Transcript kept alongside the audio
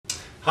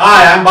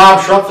Hi, I'm Bob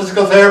Schrupp,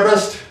 physical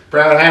therapist.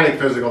 Brad Heineck,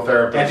 physical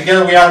therapist. And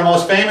together we are the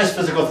most famous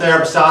physical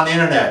therapists on the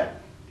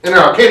internet. In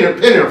our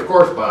opinion, of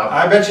course, Bob.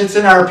 I bet you it's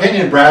in our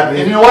opinion, Brad.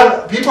 And you know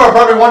what? People are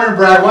probably wondering,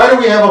 Brad, why do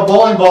we have a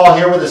bowling ball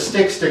here with a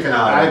stick sticking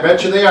out? I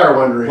bet you they are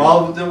wondering.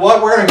 Well,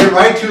 what we're going to get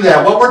right to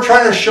that. What we're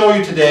trying to show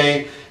you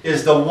today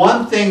is the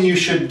one thing you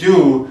should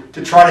do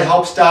to try to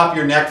help stop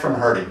your neck from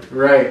hurting.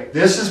 Right.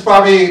 This is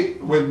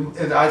probably,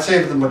 I'd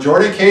say the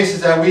majority of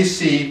cases that we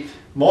see,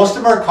 most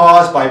of them are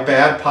caused by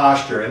bad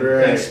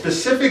posture. And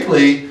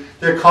specifically,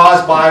 they're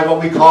caused by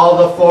what we call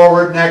the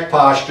forward neck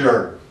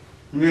posture.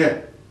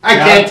 Yeah. I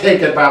can't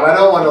take it, Bob. I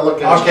don't want to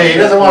look at it. Okay, he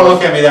doesn't want to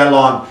look at me that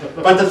long.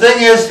 But the thing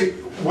is,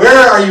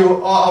 where are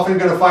you often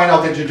going to find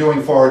out that you're doing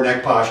forward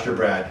neck posture,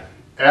 Brad?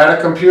 At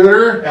a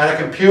computer. At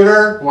a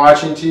computer.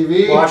 Watching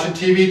TV. Watching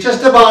TV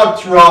just about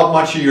throughout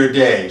much of your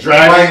day.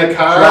 Driving the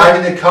car.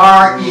 Driving the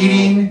car,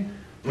 eating,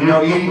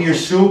 eating your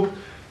soup.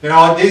 You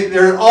know,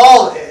 they're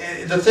all,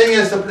 the thing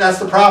is, that's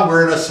the problem.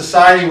 We're in a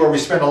society where we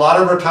spend a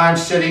lot of our time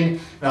sitting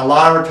and a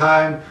lot of our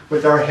time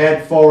with our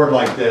head forward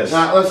like this.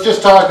 Now, let's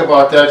just talk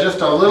about that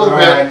just a little bit.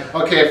 Right.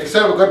 Okay, if you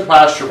set up a good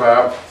posture,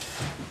 Bob,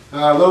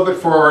 a little bit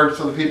forward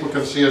so the people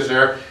can see us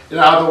there.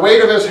 Now, the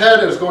weight of his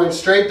head is going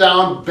straight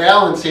down,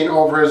 balancing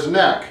over his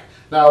neck.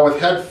 Now, with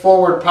head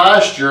forward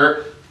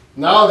posture,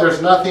 now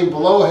there's nothing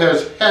below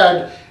his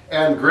head,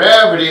 and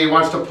gravity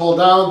wants to pull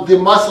down. The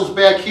muscles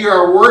back here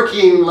are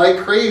working like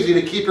crazy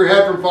to keep your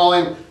head from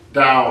falling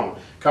down.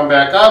 Come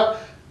back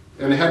up,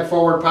 and head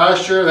forward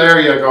posture,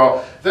 there you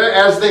go.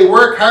 As they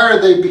work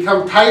hard, they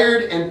become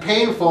tired and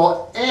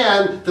painful,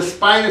 and the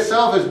spine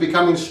itself is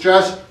becoming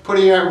stressed,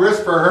 putting you at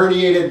risk for a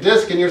herniated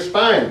disc in your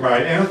spine.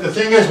 Right, and the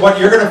thing is, what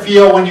you're going to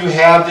feel when you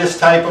have this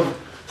type of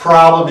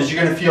problem is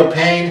you're going to feel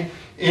pain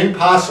in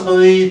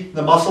possibly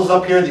the muscles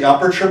up here, the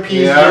upper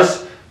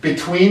trapezius,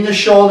 between the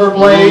shoulder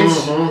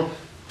blades,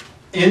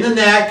 in the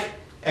neck,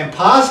 and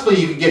possibly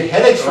you can get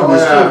headaches from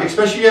this too,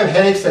 especially if you have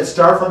headaches that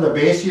start from the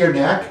base of your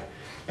neck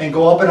and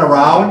go up and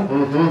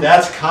around.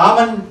 That's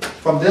common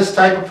from this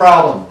type of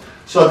problem.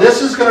 So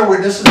this is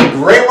a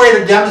great way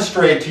to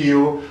demonstrate to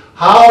you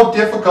how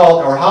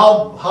difficult or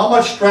how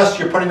much stress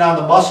you're putting on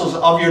the muscles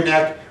of your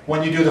neck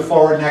when you do the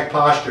forward neck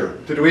posture.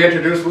 Did we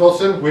introduce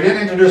Wilson? We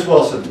didn't introduce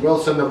Wilson.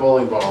 Wilson the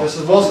bowling ball. This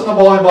is Wilson the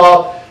bowling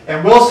ball,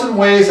 and Wilson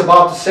weighs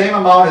about the same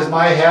amount as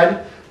my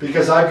head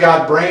because I've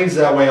got brains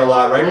that weigh a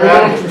lot, right,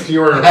 Brad?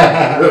 You're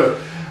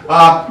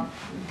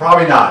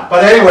probably not.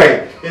 But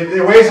anyway,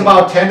 it weighs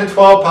about 10 to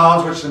 12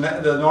 pounds, which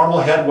the normal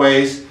head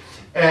weighs.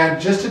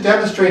 And just to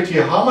demonstrate to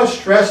you how much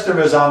stress there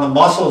is on the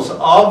muscles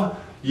of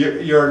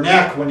your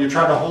neck when you're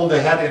trying to hold the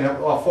head in a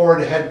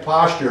forward head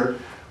posture.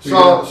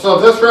 So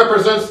this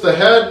represents the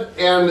head,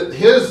 and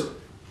his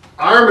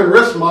arm and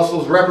wrist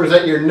muscles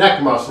represent your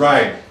neck muscles.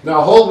 Right.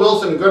 Now hold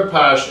Wilson in good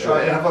posture.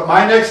 Right. And if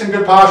my neck's in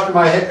good posture,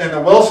 my head, and the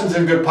Wilson's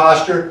in good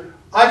posture,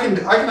 I can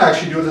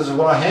actually do this with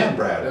one hand,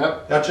 Brad.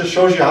 Yep. That just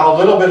shows you how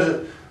little bit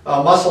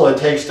of muscle it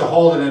takes to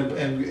hold it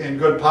in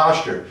good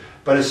posture.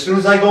 But as soon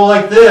as I go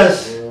like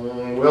this,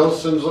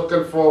 Wilson's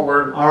looking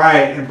forward. All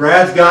right, and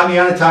Brad's got me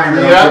on a timer,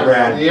 don't you,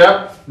 Brad?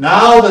 Yep.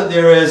 Now that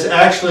there is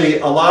actually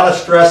a lot of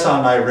stress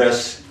on my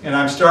wrists, and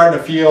I'm starting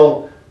to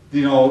feel,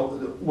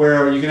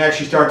 where you can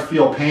actually start to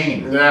feel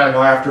pain,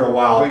 after a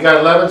while. We got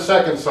 11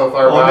 seconds so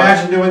far. Well,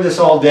 imagine doing this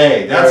all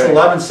day. That's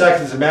 11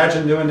 seconds.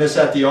 Imagine doing this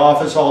at the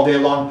office all day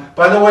long.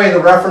 By the way, the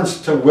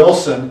reference to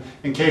Wilson,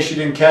 in case you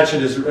didn't catch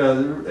it, is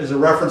a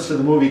reference to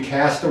the movie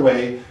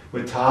Castaway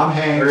with Tom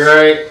Hanks.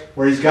 Right.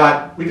 Where he's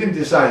got, we didn't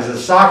decide, is it a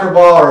soccer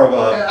ball or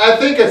I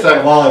think it's a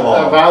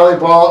volleyball. A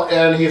volleyball,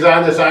 and he's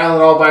on this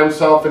island all by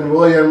himself, and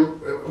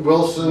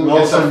Wilson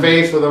gets a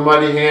face with a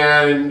muddy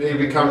hand, and he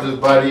becomes his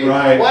buddy.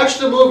 Right. Watch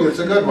the movie, it's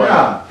a good one.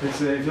 Yeah,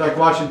 if you like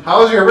watching.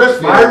 How's your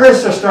wrist feel? My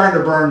wrists are starting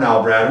to burn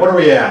now, Brad. What are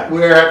we at?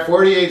 We're at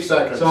 48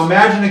 seconds. So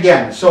imagine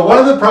again. So one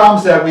of the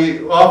problems that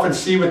we often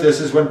see with this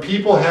is when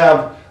people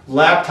have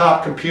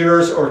laptop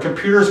computers or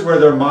computers where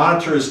their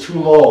monitor is too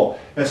low.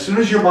 As soon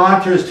as your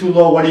monitor is too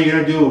low, what are you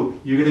going to do?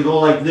 You're going to go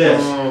like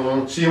this.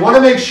 So you want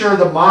to make sure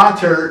the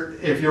monitor,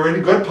 if you're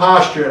in good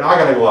posture, and I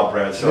got to go up,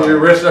 Brad. So your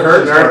wrists are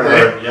hurting, aren't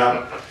they?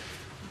 Yeah.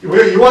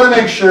 You want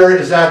to make sure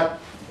is that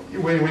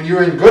when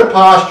you're in good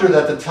posture,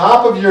 that the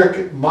top of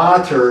your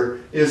monitor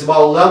is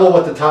about level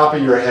with the top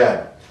of your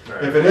head.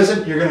 Right. If it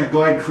isn't, you're going to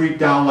go ahead and creep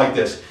down like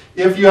this.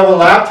 If you have a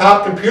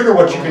laptop computer,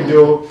 what you can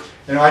do,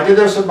 I did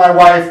this with my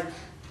wife.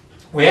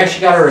 We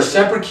actually got her a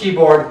separate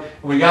keyboard,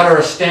 and we got her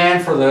a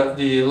stand for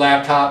the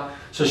laptop,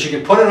 so she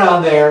can put it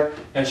on there,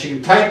 and she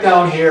can type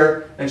down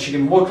here, and she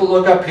can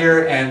look up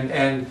here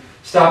and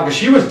stop, because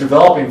she was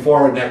developing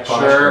forward neck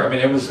posture. Sure. I mean,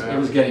 it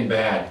was getting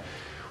bad.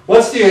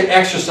 What's the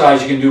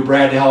exercise you can do,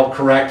 Brad, to help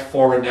correct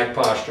forward neck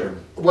posture?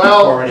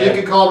 Well, you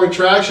can call it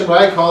retraction,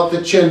 but I call it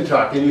the chin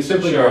tuck, and you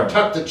simply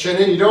tuck the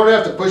chin in. You don't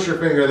have to push your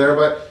finger there,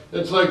 but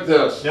it's like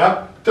this.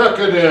 Yep. Tuck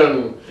it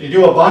in. You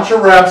do a bunch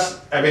of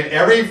reps. I mean,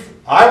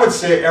 I would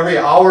say every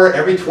hour,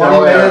 every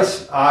 20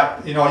 minutes.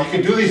 You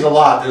can do these a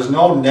lot. There's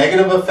no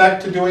negative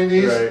effect to doing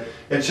these. Right.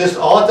 It's just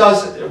all it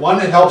does.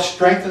 One, it helps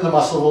strengthen the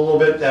muscles a little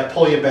bit that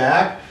pull you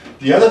back.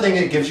 the other thing,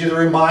 it gives you the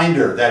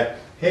reminder that,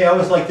 hey, I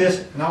was like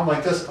this, now I'm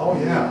like this. Oh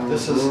yeah,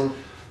 this is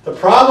the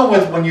problem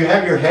with when you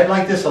have your head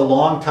like this a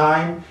long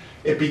time.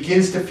 It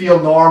begins to feel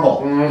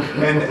normal,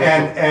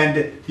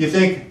 and you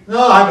think,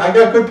 no, I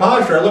got good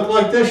posture. I look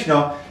like this, you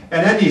know.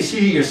 And then you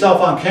see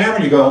yourself on camera,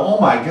 and you go, oh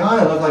my God,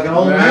 I look like an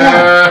old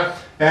man.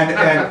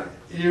 And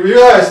you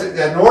realize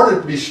that in order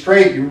to be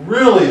straight, you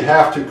really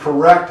have to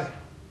correct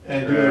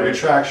and do the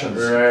retractions.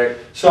 Right.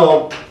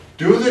 So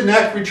do the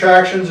neck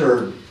retractions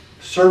or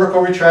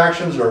cervical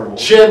retractions or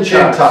chin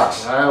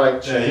tucks. I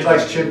like chin tucks. He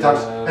likes chin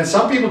tucks. And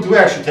some people do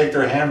actually take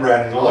their hand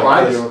brand and go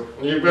like this.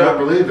 I do. You better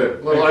believe it.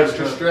 A little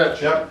extra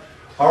stretch. Yep.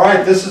 All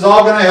right, this is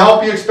all going to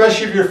help you,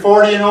 especially if you're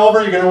 40 and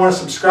over. You're going to want to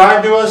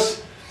subscribe to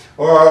us,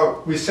 or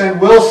we send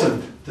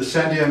Wilson to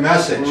send you a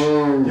message.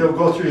 He'll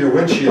go through your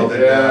windshield.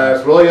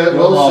 Yes,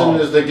 Wilson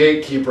is the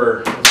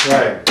gatekeeper. That's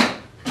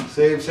right.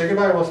 Say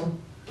goodbye, Wilson.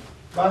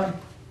 Bye.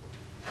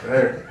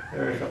 There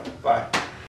you go. Bye.